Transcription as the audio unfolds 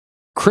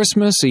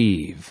Christmas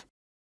Eve.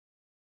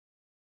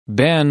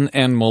 Ben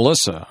and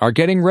Melissa are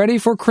getting ready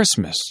for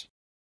Christmas.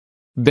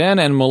 Ben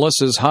and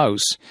Melissa's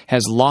house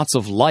has lots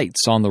of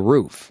lights on the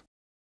roof.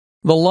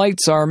 The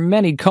lights are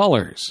many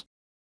colors.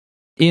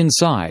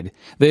 Inside,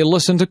 they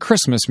listen to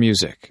Christmas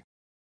music.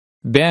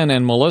 Ben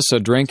and Melissa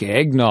drink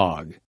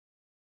eggnog.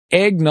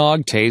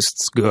 Eggnog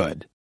tastes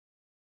good.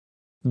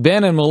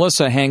 Ben and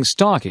Melissa hang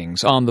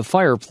stockings on the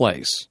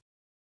fireplace.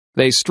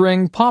 They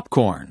string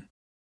popcorn.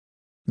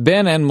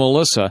 Ben and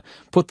Melissa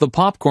put the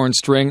popcorn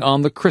string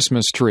on the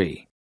Christmas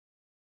tree.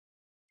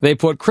 They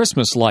put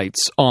Christmas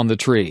lights on the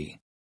tree.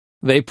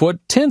 They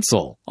put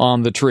tinsel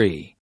on the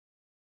tree.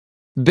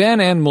 Ben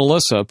and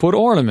Melissa put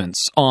ornaments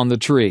on the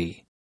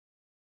tree.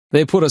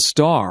 They put a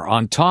star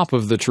on top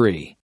of the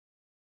tree.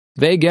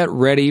 They get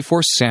ready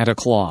for Santa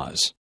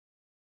Claus.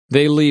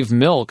 They leave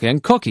milk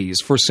and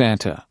cookies for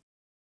Santa.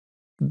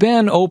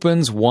 Ben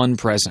opens one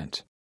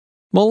present.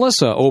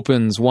 Melissa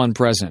opens one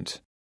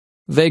present.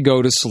 They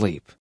go to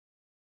sleep.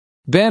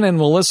 Ben and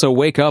Melissa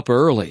wake up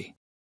early.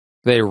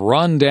 They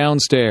run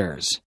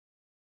downstairs.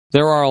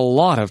 There are a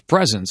lot of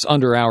presents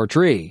under our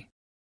tree.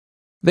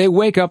 They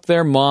wake up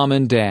their mom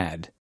and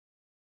dad.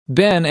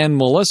 Ben and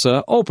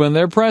Melissa open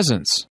their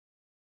presents.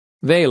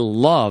 They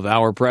love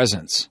our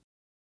presents.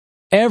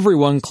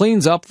 Everyone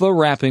cleans up the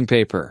wrapping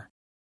paper.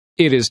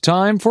 It is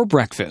time for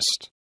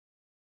breakfast.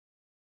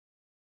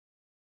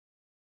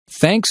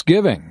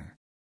 Thanksgiving.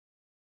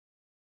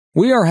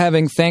 We are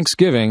having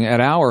Thanksgiving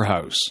at our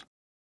house.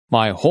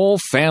 My whole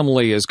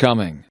family is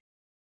coming.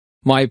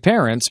 My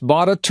parents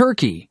bought a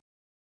turkey.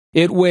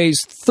 It weighs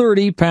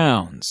 30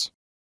 pounds.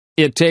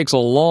 It takes a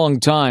long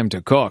time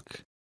to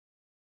cook.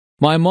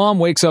 My mom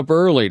wakes up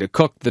early to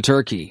cook the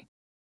turkey.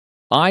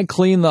 I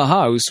clean the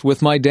house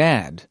with my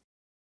dad.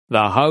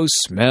 The house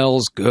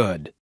smells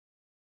good.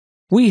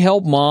 We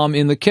help Mom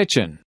in the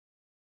kitchen.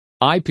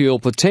 I peel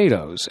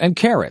potatoes and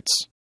carrots.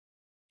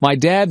 My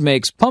dad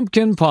makes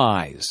pumpkin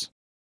pies.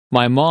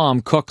 My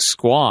mom cooks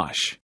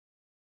squash.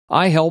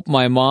 I help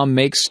my mom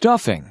make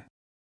stuffing.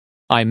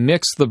 I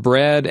mix the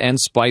bread and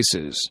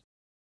spices.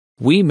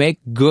 We make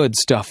good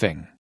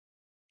stuffing.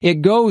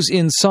 It goes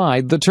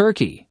inside the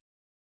turkey.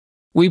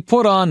 We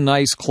put on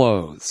nice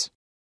clothes.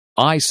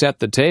 I set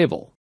the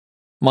table.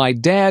 My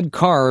dad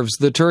carves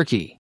the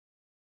turkey.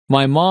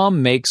 My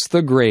mom makes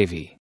the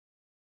gravy.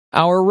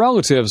 Our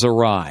relatives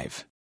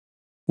arrive.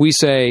 We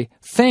say,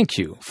 "Thank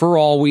you for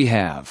all we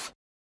have."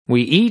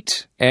 We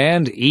eat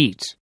and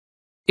eat.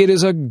 It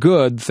is a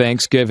good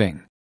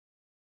Thanksgiving.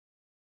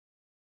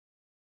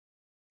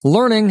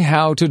 Learning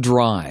how to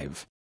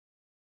drive.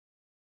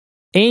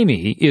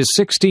 Amy is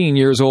 16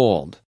 years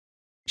old.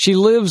 She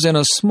lives in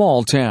a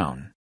small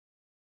town.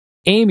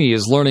 Amy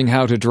is learning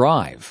how to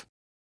drive.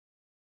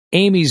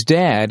 Amy's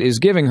dad is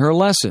giving her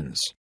lessons.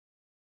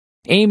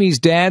 Amy's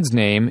dad's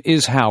name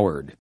is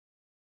Howard.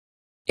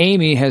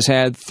 Amy has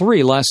had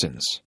 3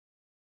 lessons.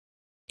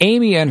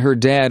 Amy and her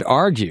dad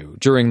argue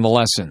during the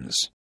lessons.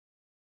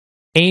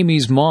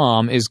 Amy's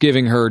mom is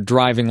giving her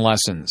driving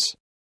lessons.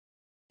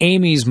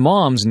 Amy's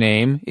mom's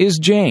name is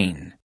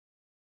Jane.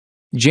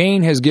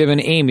 Jane has given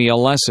Amy a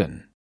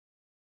lesson.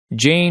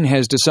 Jane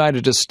has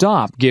decided to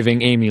stop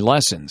giving Amy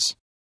lessons.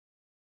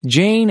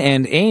 Jane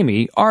and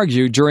Amy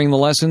argue during the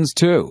lessons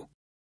too.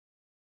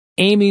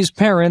 Amy's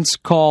parents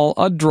call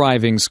a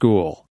driving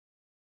school.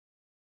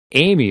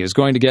 Amy is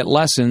going to get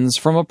lessons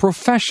from a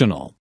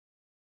professional.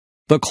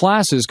 The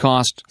classes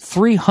cost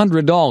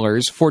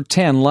 $300 for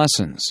 10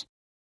 lessons.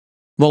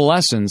 The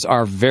lessons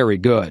are very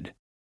good.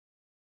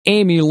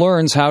 Amy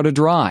learns how to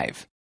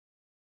drive.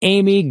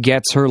 Amy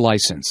gets her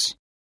license.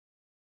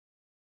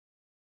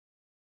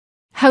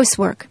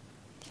 Housework.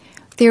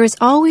 There is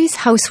always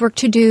housework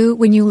to do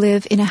when you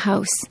live in a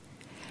house.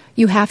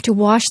 You have to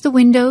wash the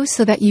windows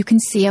so that you can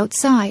see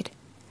outside.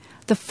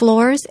 The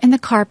floors and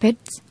the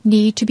carpets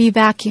need to be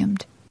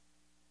vacuumed.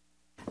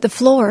 The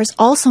floors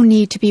also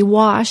need to be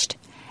washed,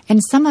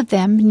 and some of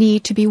them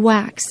need to be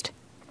waxed.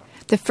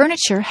 The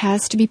furniture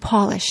has to be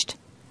polished.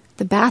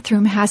 The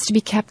bathroom has to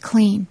be kept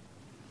clean.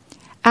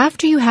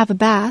 After you have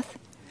a bath,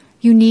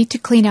 you need to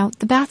clean out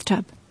the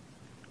bathtub.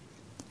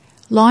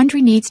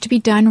 Laundry needs to be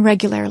done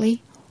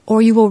regularly,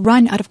 or you will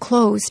run out of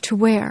clothes to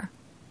wear.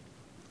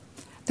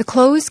 The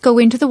clothes go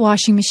into the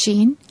washing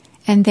machine,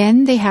 and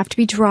then they have to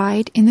be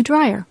dried in the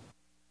dryer.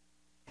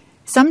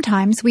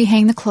 Sometimes we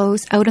hang the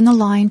clothes out on the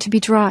line to be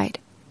dried.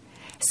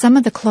 Some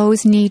of the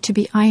clothes need to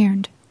be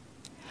ironed.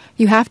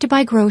 You have to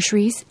buy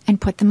groceries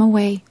and put them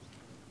away.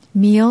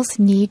 Meals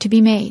need to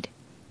be made.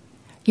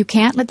 You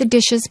can't let the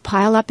dishes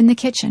pile up in the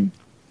kitchen.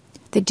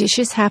 The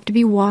dishes have to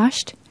be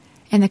washed,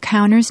 and the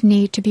counters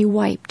need to be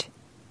wiped.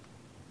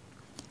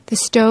 The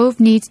stove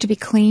needs to be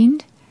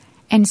cleaned,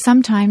 and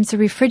sometimes the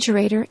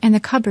refrigerator and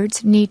the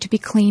cupboards need to be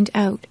cleaned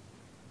out.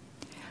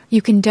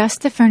 You can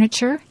dust the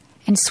furniture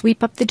and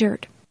sweep up the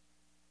dirt.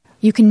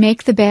 You can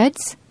make the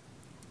beds.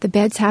 The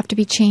beds have to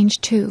be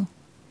changed too.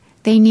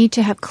 They need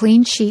to have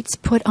clean sheets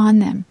put on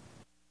them.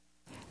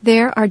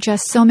 There are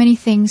just so many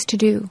things to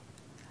do.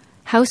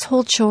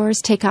 Household chores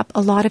take up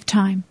a lot of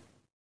time.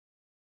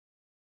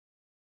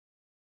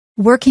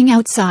 Working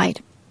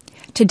outside.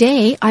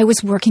 Today I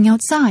was working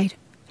outside.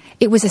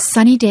 It was a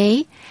sunny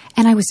day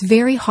and I was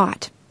very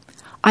hot.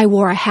 I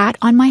wore a hat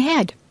on my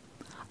head.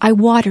 I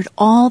watered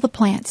all the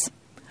plants.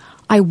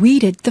 I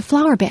weeded the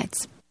flower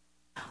beds.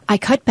 I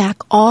cut back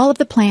all of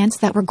the plants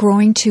that were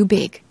growing too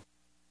big.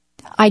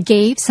 I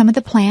gave some of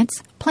the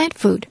plants plant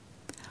food.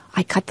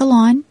 I cut the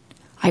lawn.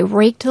 I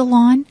raked the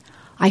lawn.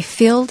 I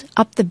filled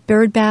up the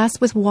bird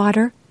baths with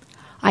water.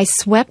 I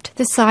swept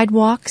the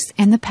sidewalks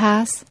and the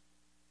paths.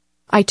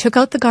 I took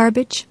out the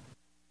garbage.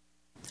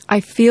 I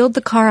filled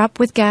the car up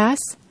with gas.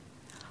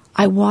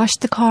 I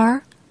washed the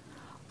car.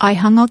 I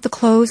hung out the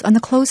clothes on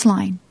the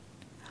clothesline.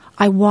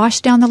 I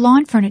washed down the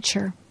lawn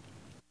furniture.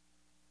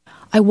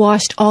 I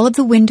washed all of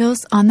the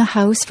windows on the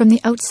house from the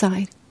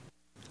outside.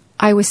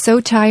 I was so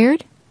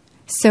tired,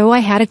 so I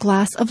had a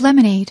glass of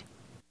lemonade.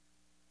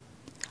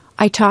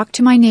 I talked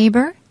to my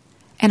neighbor,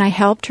 and I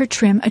helped her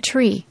trim a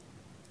tree.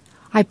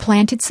 I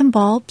planted some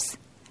bulbs,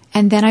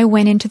 and then I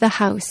went into the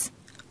house.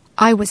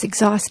 I was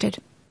exhausted.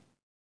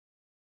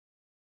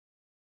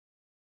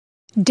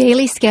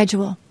 Daily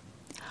schedule.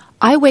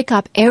 I wake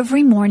up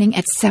every morning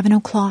at 7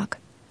 o'clock.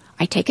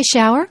 I take a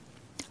shower.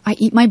 I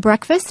eat my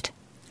breakfast.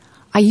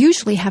 I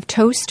usually have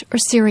toast or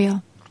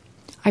cereal.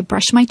 I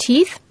brush my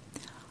teeth.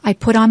 I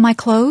put on my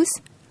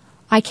clothes.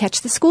 I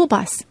catch the school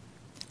bus.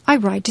 I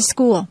ride to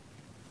school.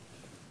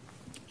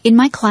 In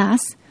my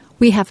class,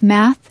 we have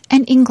math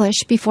and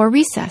English before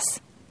recess.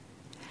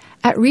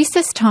 At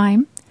recess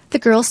time, the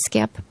girls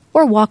skip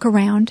or walk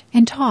around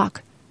and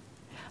talk.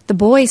 The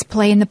boys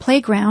play in the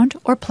playground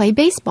or play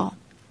baseball.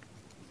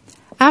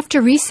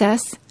 After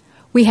recess,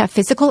 we have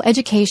physical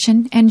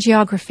education and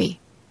geography.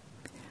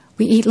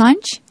 We eat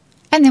lunch,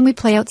 and then we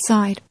play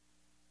outside.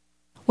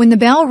 When the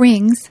bell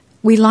rings,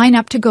 we line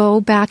up to go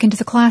back into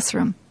the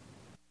classroom.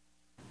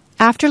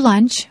 After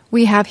lunch,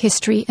 we have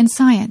history and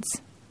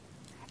science.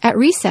 At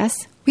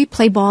recess, we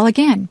play ball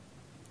again.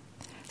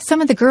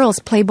 Some of the girls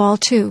play ball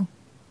too.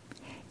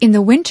 In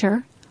the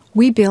winter,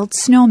 we build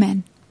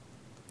snowmen.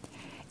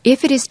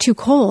 If it is too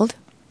cold,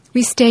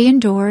 we stay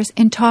indoors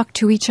and talk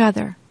to each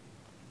other.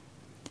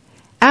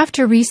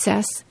 After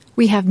recess,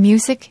 we have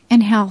music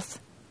and health.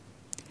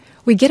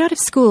 We get out of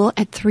school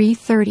at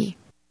 3:30.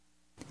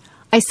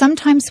 I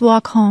sometimes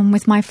walk home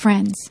with my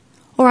friends,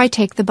 or I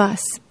take the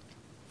bus.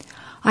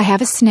 I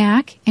have a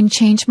snack and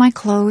change my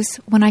clothes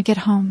when I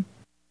get home.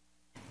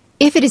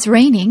 If it is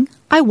raining,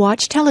 I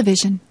watch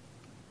television.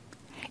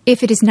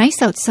 If it is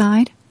nice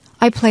outside,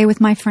 I play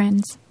with my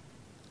friends.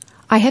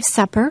 I have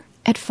supper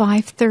at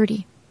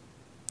 5:30.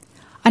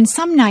 On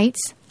some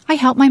nights, I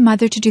help my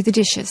mother to do the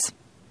dishes.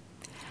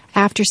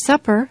 After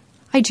supper,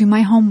 I do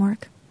my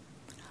homework.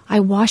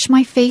 I wash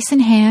my face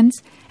and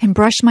hands and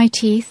brush my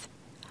teeth.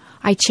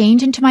 I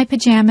change into my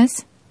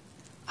pajamas.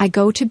 I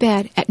go to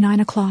bed at 9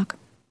 o'clock.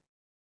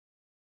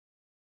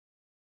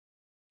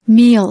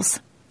 Meals.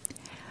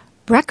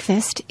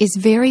 Breakfast is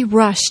very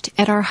rushed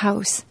at our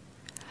house.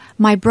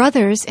 My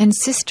brothers and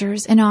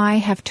sisters and I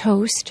have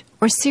toast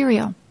or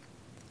cereal.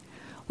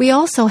 We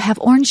also have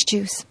orange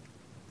juice.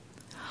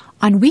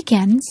 On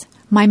weekends,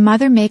 my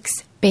mother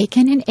makes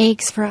bacon and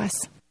eggs for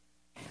us.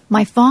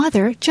 My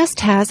father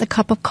just has a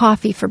cup of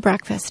coffee for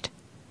breakfast.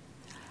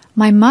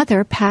 My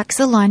mother packs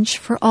a lunch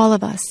for all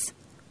of us.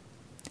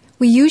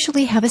 We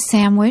usually have a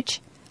sandwich,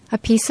 a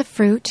piece of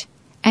fruit,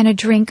 and a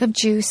drink of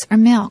juice or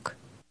milk.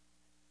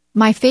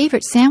 My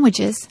favorite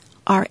sandwiches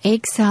are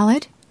egg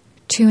salad,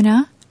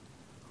 tuna,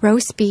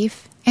 roast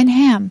beef, and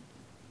ham.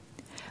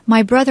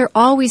 My brother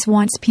always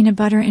wants peanut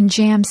butter and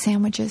jam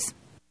sandwiches.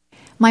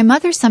 My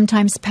mother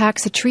sometimes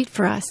packs a treat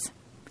for us.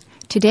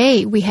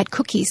 Today we had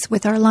cookies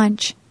with our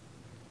lunch.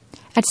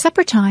 At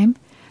supper time,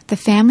 the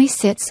family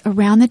sits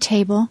around the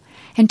table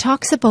and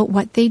talks about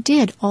what they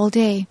did all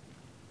day.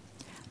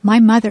 My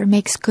mother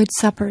makes good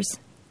suppers.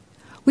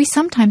 We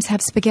sometimes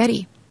have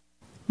spaghetti.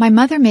 My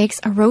mother makes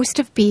a roast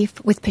of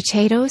beef with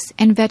potatoes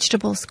and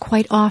vegetables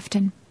quite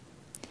often.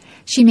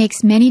 She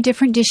makes many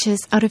different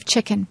dishes out of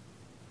chicken.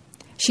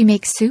 She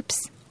makes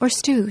soups or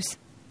stews.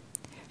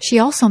 She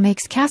also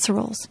makes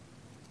casseroles.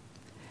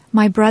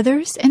 My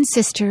brothers and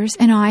sisters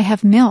and I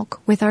have milk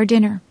with our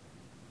dinner.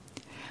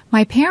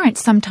 My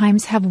parents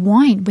sometimes have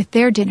wine with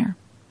their dinner.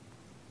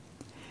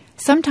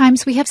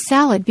 Sometimes we have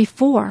salad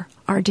before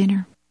our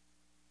dinner.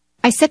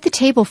 I set the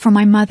table for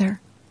my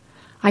mother.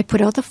 I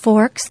put out the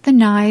forks, the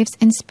knives,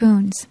 and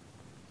spoons.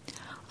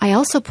 I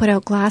also put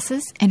out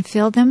glasses and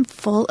fill them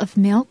full of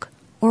milk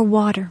or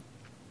water.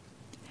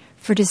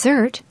 For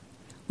dessert,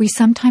 we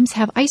sometimes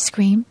have ice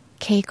cream,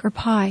 cake, or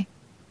pie.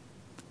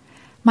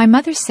 My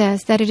mother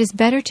says that it is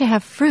better to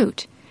have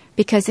fruit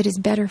because it is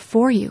better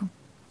for you.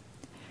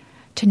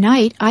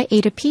 Tonight, I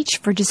ate a peach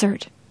for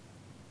dessert.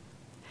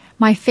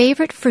 My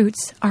favorite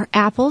fruits are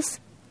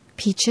apples,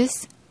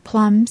 peaches,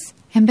 plums,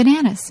 and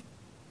bananas.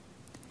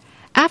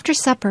 After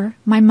supper,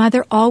 my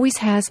mother always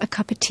has a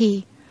cup of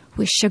tea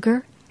with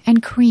sugar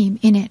and cream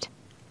in it.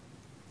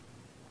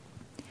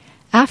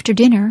 After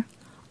dinner,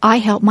 I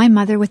help my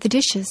mother with the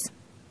dishes.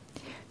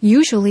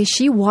 Usually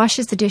she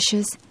washes the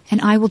dishes and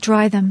I will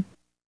dry them.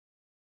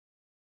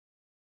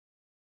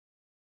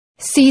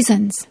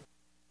 Seasons.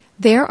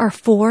 There are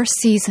 4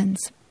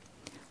 seasons.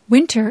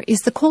 Winter is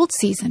the cold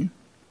season.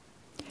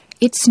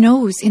 It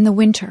snows in the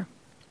winter.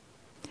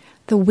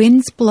 The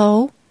winds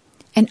blow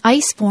and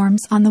ice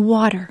forms on the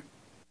water.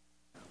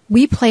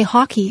 We play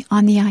hockey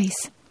on the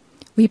ice.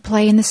 We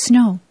play in the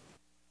snow.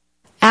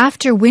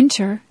 After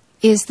winter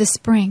is the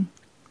spring.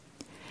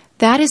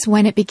 That is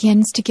when it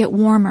begins to get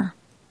warmer.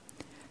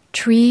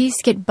 Trees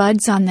get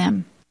buds on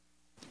them.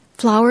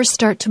 Flowers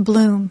start to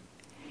bloom.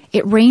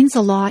 It rains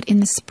a lot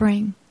in the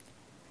spring.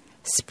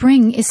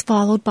 Spring is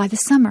followed by the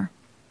summer.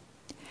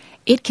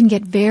 It can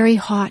get very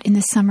hot in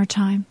the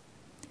summertime.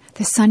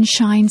 The sun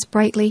shines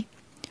brightly.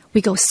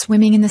 We go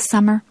swimming in the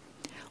summer.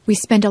 We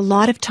spend a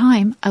lot of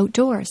time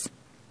outdoors.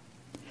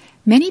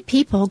 Many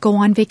people go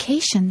on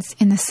vacations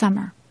in the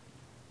summer.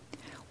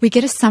 We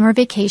get a summer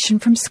vacation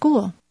from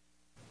school.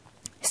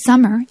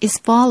 Summer is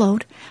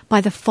followed by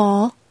the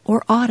fall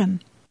or autumn.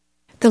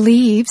 The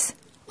leaves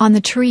on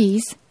the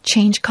trees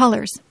change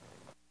colors.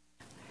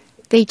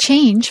 They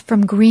change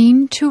from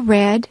green to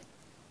red,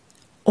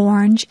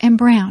 orange, and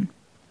brown.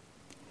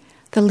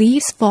 The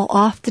leaves fall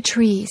off the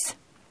trees.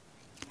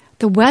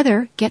 The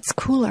weather gets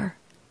cooler.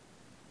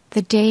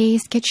 The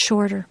days get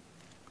shorter.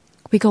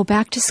 We go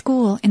back to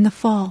school in the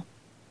fall.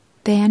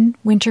 Then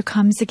winter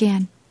comes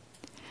again.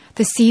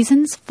 The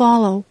seasons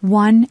follow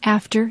one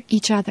after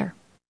each other.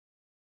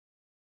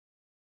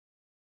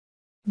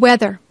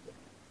 Weather.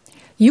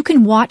 You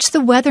can watch the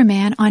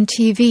weatherman on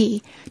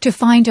TV to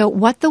find out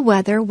what the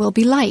weather will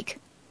be like.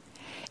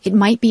 It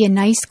might be a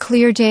nice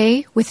clear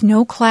day with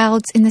no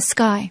clouds in the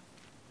sky.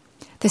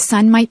 The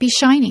sun might be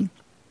shining.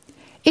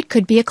 It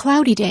could be a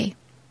cloudy day.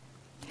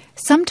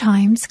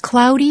 Sometimes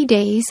cloudy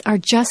days are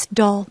just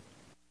dull.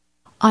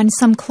 On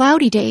some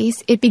cloudy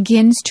days, it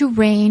begins to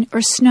rain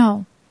or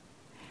snow.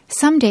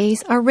 Some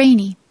days are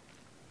rainy.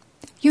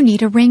 You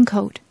need a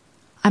raincoat,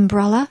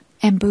 umbrella,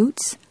 and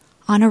boots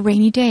on a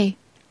rainy day.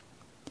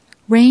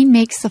 Rain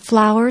makes the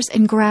flowers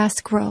and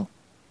grass grow.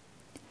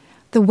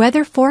 The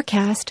weather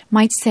forecast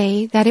might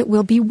say that it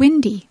will be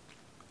windy.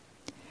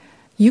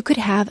 You could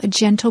have a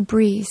gentle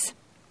breeze.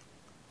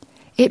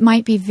 It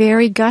might be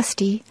very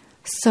gusty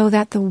so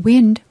that the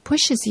wind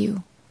pushes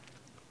you.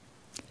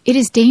 It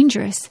is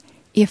dangerous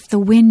if the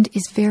wind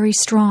is very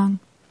strong.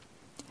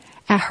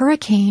 A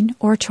hurricane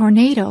or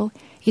tornado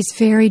is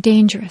very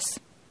dangerous.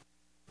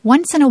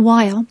 Once in a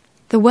while,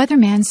 the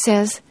weatherman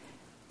says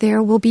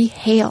there will be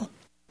hail.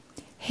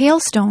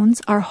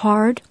 Hailstones are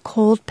hard,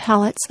 cold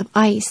pellets of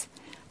ice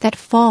that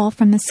fall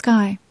from the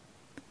sky.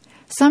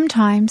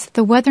 Sometimes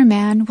the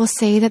weatherman will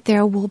say that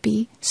there will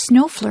be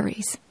snow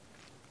flurries.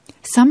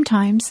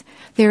 Sometimes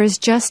there is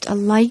just a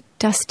light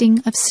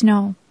dusting of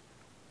snow.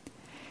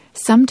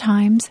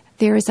 Sometimes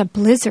there is a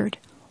blizzard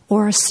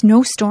or a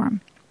snowstorm.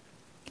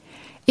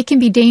 It can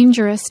be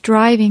dangerous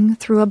driving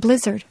through a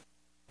blizzard.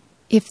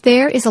 If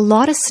there is a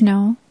lot of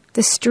snow,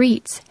 the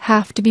streets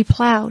have to be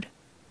plowed.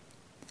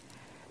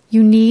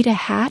 You need a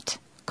hat,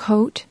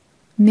 coat,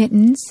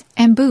 mittens,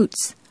 and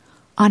boots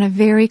on a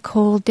very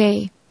cold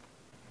day.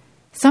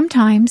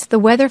 Sometimes the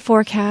weather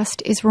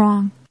forecast is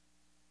wrong.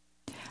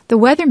 The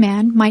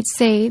weatherman might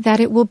say that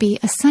it will be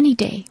a sunny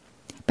day,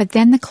 but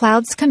then the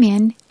clouds come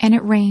in and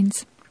it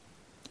rains.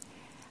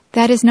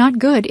 That is not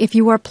good if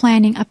you are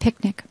planning a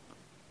picnic.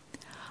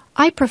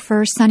 I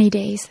prefer sunny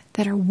days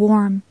that are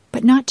warm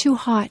but not too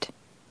hot.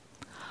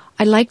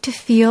 I like to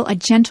feel a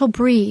gentle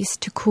breeze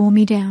to cool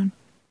me down.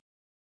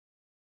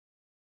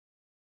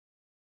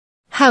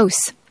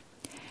 House.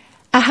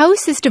 A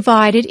house is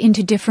divided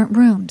into different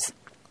rooms.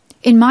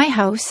 In my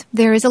house,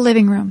 there is a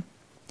living room.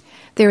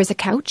 There is a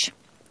couch,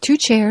 2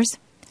 chairs,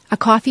 a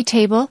coffee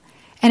table,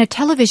 and a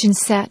television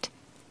set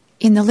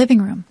in the living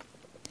room.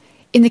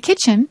 In the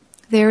kitchen,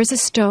 there is a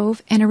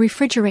stove and a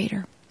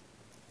refrigerator.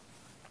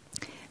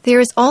 There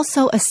is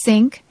also a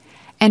sink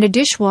and a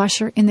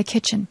dishwasher in the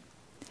kitchen.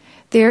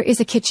 There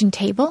is a kitchen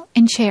table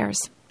and chairs.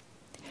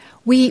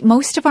 We eat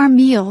most of our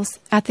meals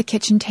at the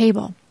kitchen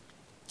table.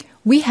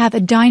 We have a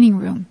dining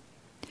room.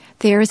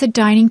 There is a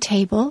dining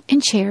table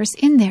and chairs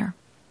in there.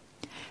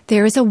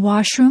 There is a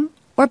washroom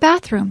or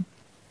bathroom.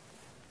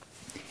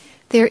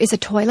 There is a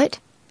toilet,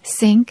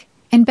 sink,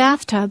 and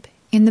bathtub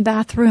in the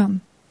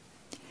bathroom.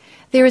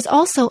 There is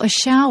also a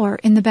shower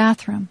in the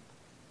bathroom.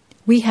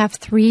 We have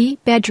 3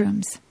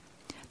 bedrooms.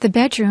 The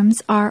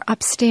bedrooms are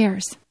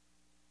upstairs.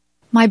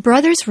 My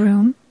brother's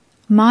room,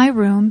 my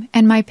room,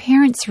 and my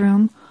parents'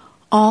 room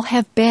all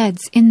have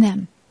beds in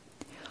them.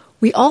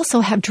 We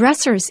also have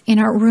dressers in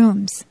our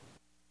rooms.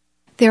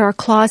 There are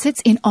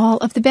closets in all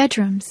of the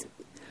bedrooms.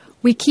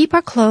 We keep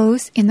our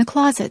clothes in the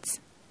closets.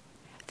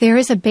 There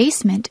is a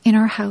basement in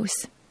our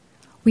house.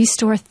 We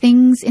store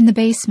things in the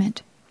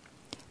basement.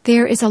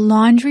 There is a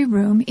laundry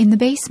room in the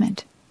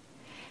basement.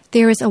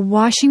 There is a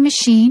washing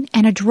machine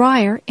and a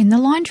dryer in the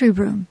laundry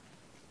room.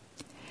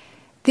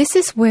 This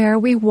is where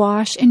we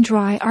wash and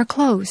dry our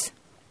clothes.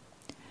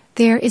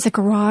 There is a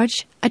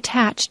garage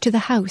attached to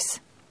the house.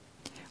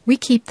 We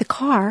keep the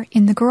car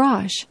in the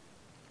garage.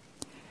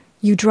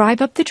 You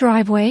drive up the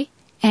driveway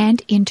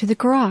and into the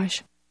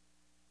garage.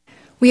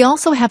 We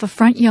also have a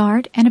front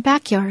yard and a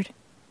backyard.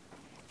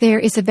 There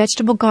is a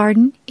vegetable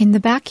garden in the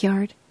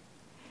backyard.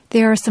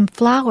 There are some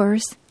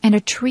flowers and a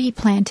tree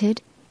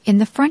planted in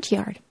the front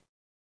yard.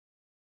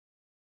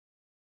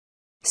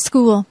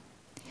 School.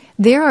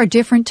 There are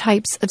different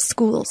types of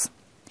schools.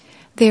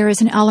 There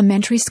is an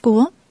elementary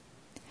school.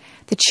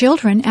 The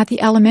children at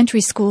the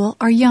elementary school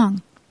are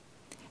young.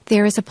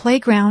 There is a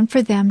playground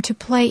for them to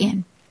play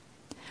in.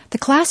 The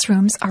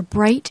classrooms are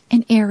bright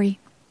and airy.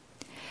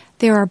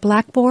 There are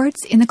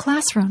blackboards in the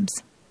classrooms.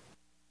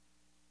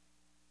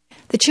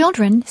 The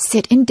children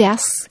sit in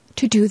desks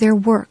to do their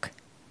work.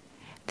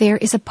 There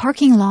is a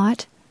parking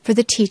lot for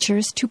the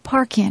teachers to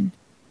park in.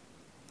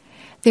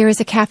 There is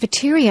a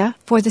cafeteria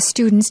for the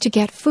students to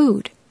get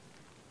food.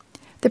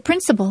 The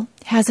principal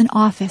has an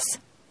office.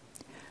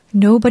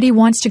 Nobody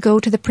wants to go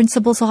to the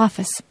principal's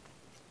office.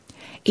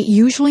 It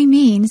usually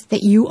means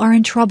that you are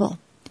in trouble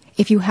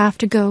if you have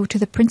to go to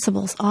the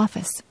principal's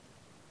office.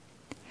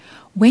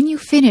 When you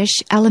finish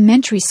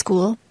elementary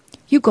school,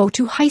 you go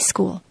to high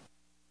school.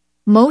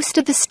 Most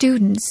of the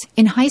students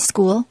in high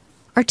school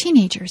are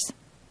teenagers.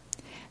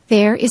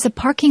 There is a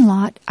parking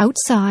lot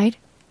outside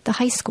the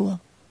high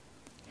school.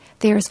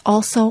 There is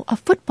also a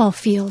football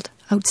field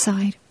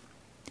outside.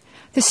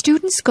 The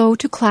students go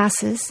to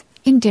classes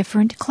in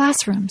different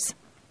classrooms.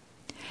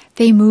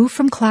 They move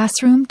from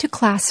classroom to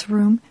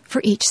classroom for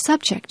each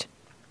subject.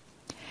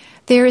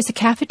 There is a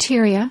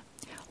cafeteria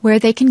where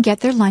they can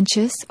get their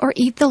lunches or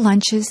eat the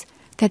lunches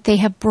that they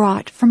have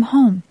brought from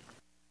home.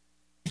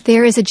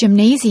 There is a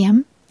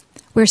gymnasium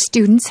where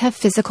students have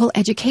physical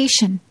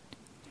education.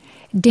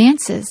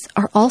 Dances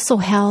are also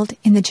held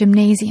in the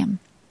gymnasium.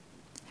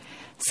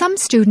 Some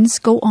students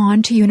go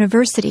on to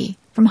university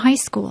from high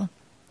school.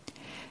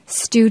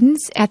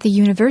 Students at the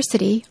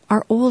university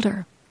are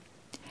older.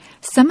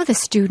 Some of the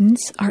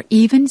students are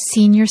even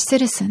senior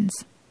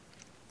citizens.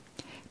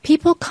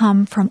 People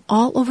come from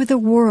all over the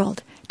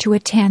world to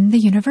attend the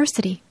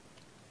university.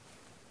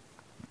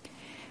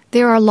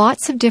 There are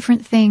lots of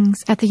different things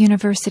at the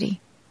university.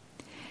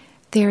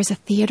 There is a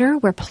theater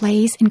where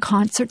plays and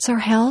concerts are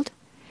held.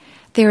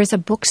 There is a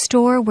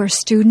bookstore where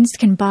students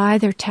can buy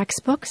their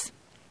textbooks.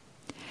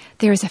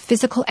 There is a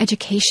physical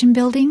education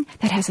building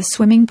that has a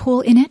swimming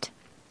pool in it.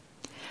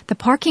 The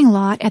parking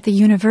lot at the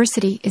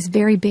university is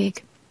very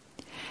big.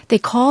 They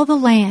call the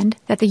land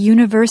that the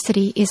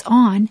university is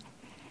on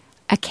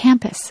a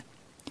campus.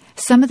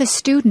 Some of the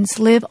students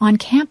live on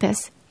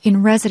campus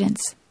in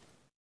residence.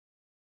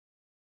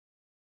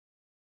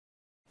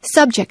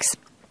 Subjects.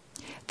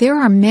 There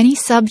are many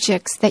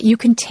subjects that you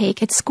can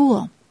take at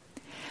school.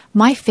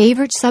 My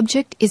favorite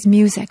subject is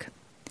music.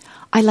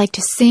 I like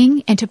to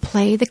sing and to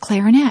play the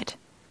clarinet.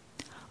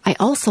 I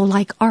also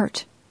like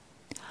art.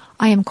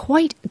 I am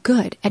quite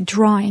good at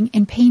drawing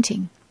and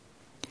painting.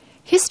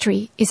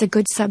 History is a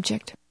good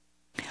subject.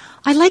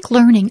 I like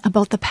learning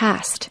about the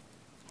past.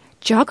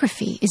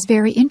 Geography is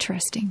very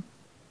interesting.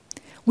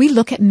 We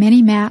look at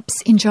many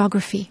maps in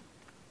geography.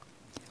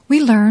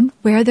 We learn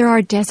where there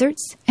are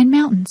deserts and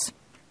mountains.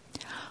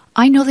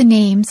 I know the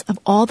names of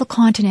all the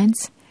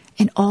continents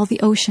and all the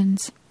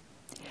oceans.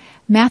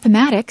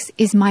 Mathematics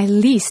is my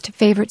least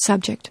favorite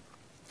subject.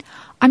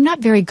 I'm not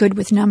very good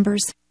with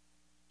numbers.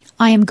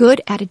 I am good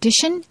at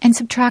addition and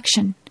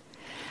subtraction,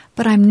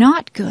 but I'm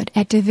not good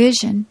at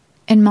division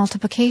and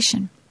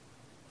multiplication.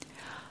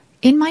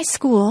 In my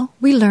school,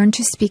 we learn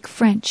to speak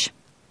French.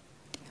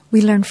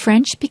 We learn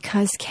French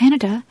because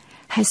Canada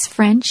has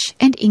French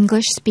and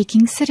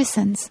English-speaking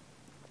citizens.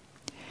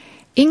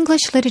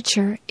 English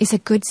literature is a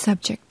good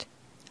subject.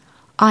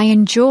 I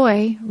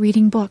enjoy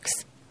reading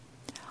books.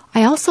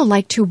 I also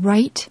like to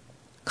write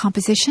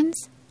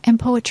compositions and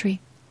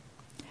poetry.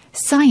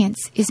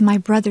 Science is my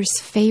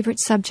brother's favorite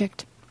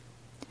subject.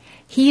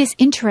 He is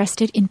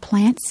interested in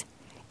plants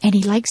and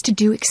he likes to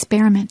do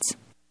experiments.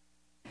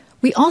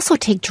 We also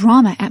take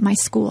drama at my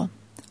school.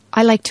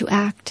 I like to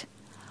act.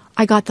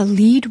 I got the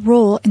lead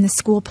role in the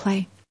school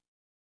play.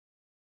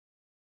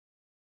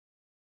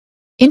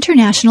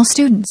 International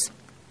students.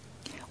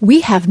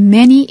 We have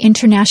many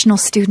international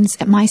students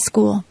at my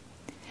school.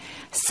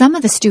 Some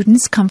of the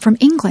students come from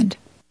England.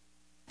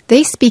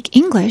 They speak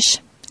English,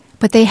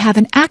 but they have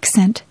an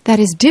accent that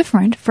is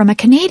different from a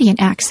Canadian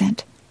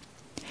accent.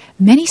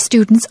 Many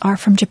students are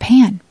from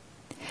Japan.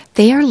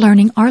 They are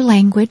learning our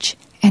language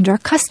and our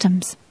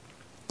customs.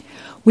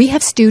 We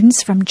have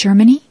students from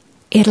Germany,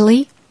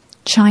 Italy,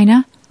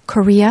 China,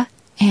 Korea,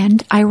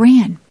 and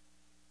Iran.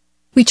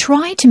 We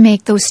try to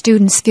make those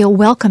students feel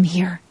welcome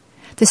here.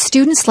 The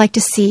students like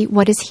to see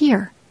what is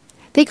here.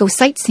 They go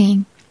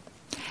sightseeing.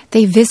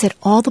 They visit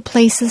all the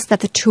places that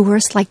the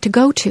tourists like to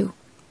go to.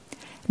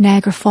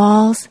 Niagara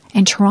Falls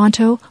and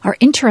Toronto are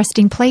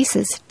interesting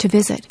places to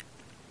visit.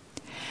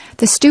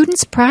 The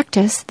students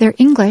practice their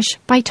English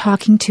by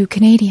talking to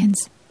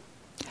Canadians.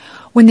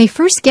 When they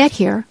first get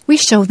here, we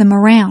show them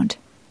around.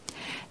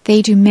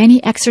 They do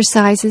many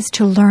exercises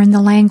to learn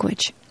the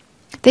language.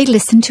 They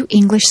listen to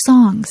English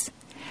songs.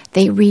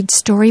 They read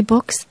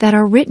storybooks that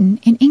are written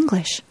in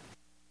English.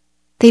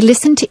 They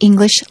listen to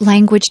English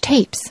language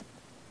tapes.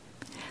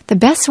 The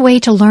best way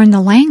to learn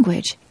the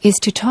language is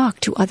to talk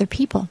to other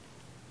people.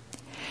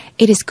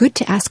 It is good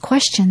to ask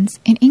questions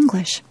in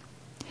English.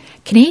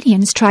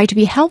 Canadians try to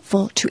be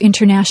helpful to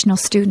international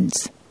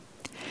students.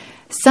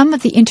 Some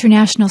of the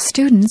international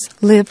students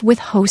live with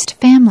host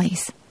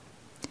families.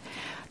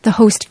 The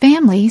host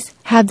families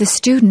have the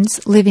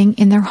students living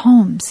in their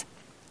homes.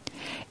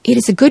 It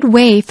is a good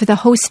way for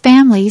the host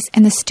families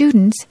and the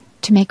students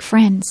to make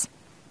friends.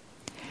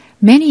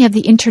 Many of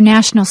the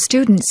international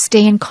students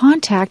stay in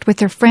contact with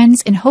their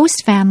friends and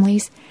host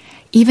families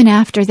even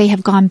after they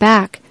have gone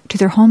back to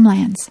their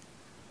homelands.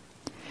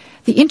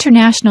 The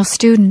international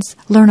students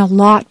learn a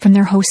lot from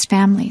their host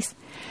families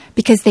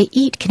because they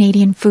eat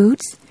Canadian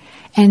foods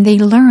and they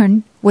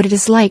learn what it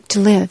is like to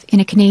live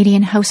in a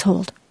Canadian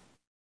household.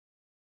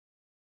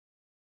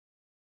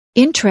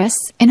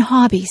 Interests and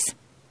hobbies.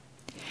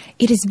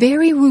 It is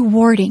very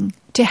rewarding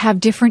to have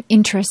different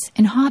interests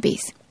and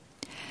hobbies.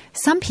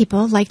 Some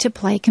people like to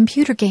play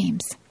computer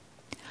games.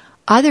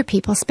 Other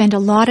people spend a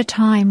lot of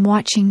time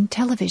watching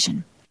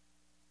television.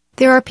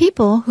 There are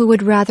people who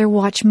would rather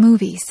watch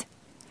movies.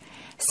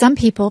 Some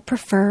people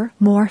prefer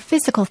more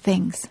physical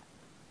things.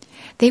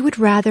 They would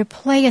rather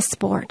play a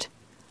sport,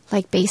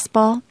 like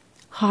baseball,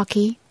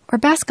 hockey, or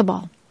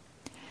basketball.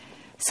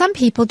 Some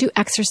people do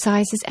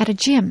exercises at a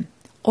gym,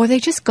 or they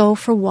just go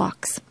for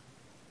walks.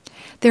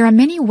 There are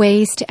many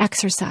ways to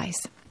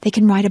exercise. They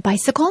can ride a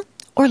bicycle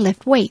or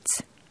lift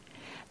weights.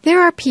 There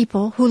are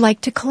people who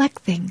like to collect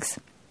things.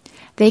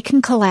 They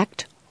can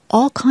collect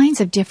all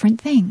kinds of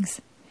different things.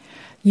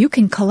 You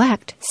can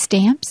collect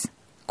stamps,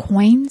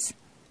 coins,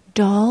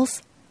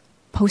 dolls,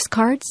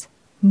 postcards,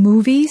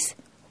 movies,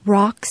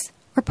 rocks,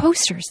 or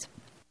posters.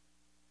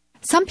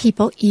 Some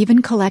people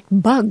even collect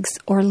bugs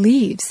or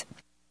leaves.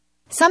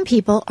 Some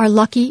people are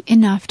lucky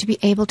enough to be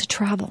able to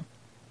travel.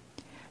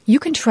 You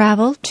can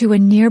travel to a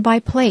nearby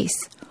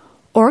place,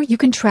 or you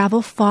can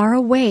travel far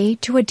away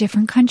to a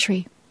different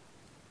country.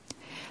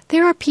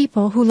 There are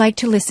people who like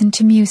to listen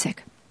to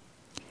music.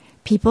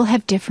 People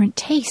have different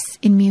tastes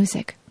in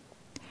music.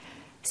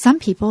 Some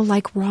people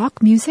like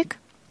rock music,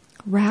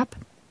 rap,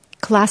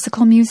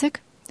 classical music,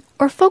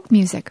 or folk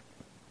music.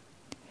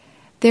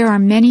 There are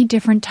many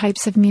different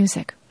types of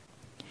music.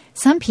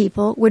 Some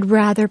people would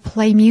rather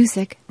play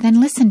music than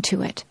listen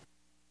to it.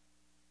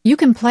 You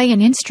can play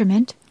an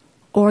instrument,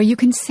 or you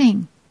can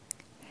sing.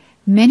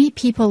 Many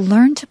people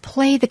learn to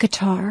play the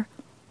guitar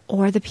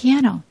or the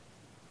piano.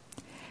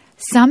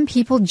 Some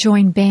people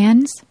join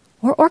bands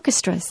or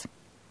orchestras.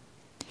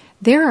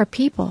 There are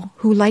people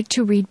who like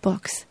to read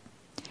books.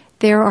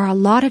 There are a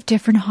lot of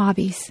different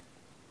hobbies.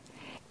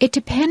 It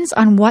depends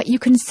on what you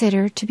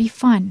consider to be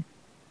fun.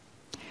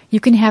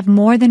 You can have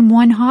more than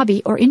one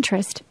hobby or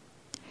interest.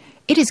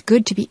 It is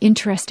good to be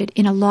interested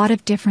in a lot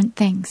of different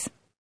things.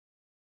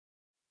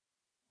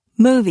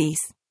 Movies.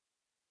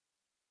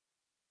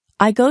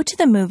 I go to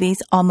the movies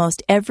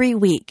almost every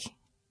week.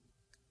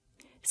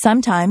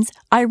 Sometimes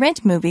I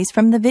rent movies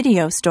from the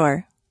video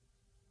store.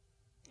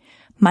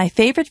 My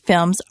favorite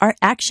films are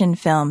action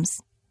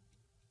films.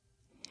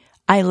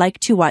 I like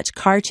to watch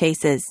car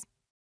chases.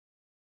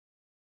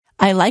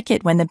 I like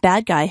it when the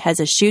bad guy has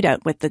a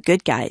shootout with the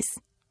good guys.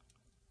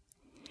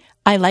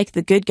 I like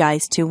the good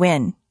guys to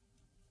win.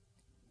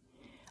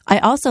 I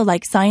also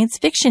like science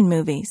fiction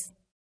movies.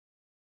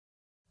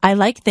 I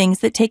like things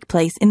that take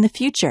place in the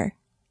future.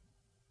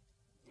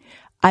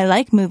 I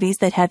like movies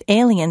that have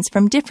aliens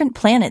from different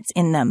planets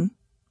in them.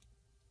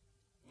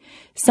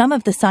 Some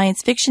of the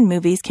science fiction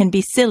movies can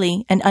be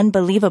silly and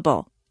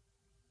unbelievable.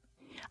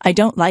 I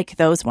don't like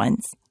those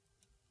ones.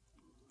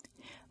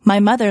 My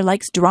mother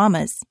likes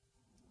dramas.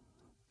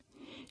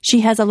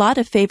 She has a lot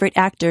of favorite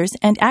actors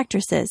and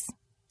actresses.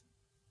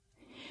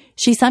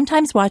 She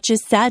sometimes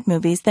watches sad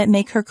movies that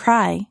make her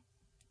cry.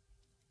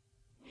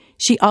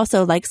 She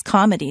also likes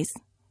comedies.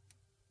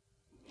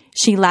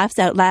 She laughs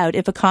out loud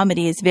if a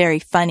comedy is very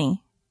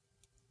funny.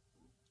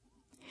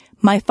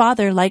 My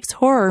father likes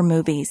horror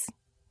movies.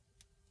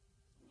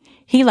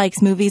 He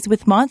likes movies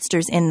with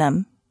monsters in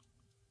them.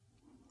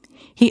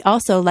 He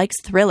also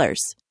likes thrillers.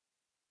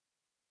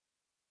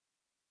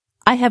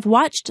 I have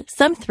watched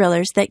some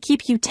thrillers that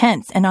keep you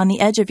tense and on the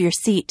edge of your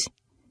seat.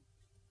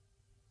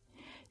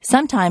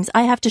 Sometimes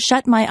I have to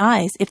shut my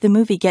eyes if the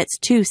movie gets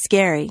too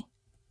scary.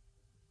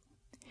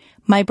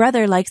 My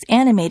brother likes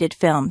animated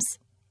films.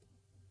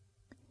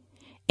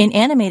 In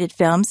animated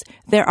films,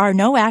 there are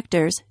no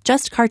actors,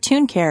 just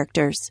cartoon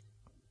characters.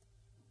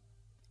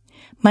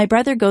 My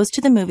brother goes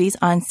to the movies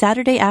on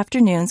Saturday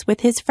afternoons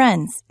with his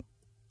friends.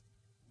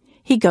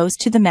 He goes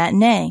to the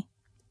matinee.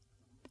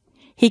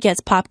 He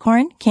gets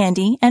popcorn,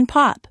 candy, and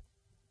pop.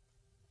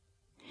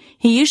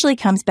 He usually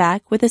comes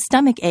back with a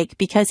stomach ache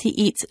because he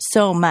eats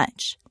so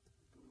much.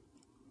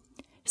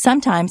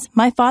 Sometimes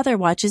my father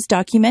watches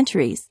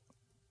documentaries.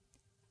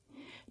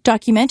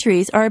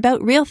 Documentaries are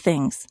about real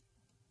things.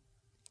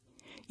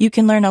 You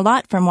can learn a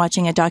lot from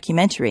watching a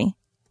documentary.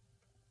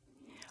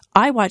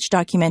 I watch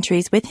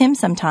documentaries with him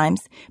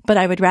sometimes, but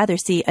I would rather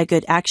see a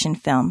good action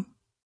film.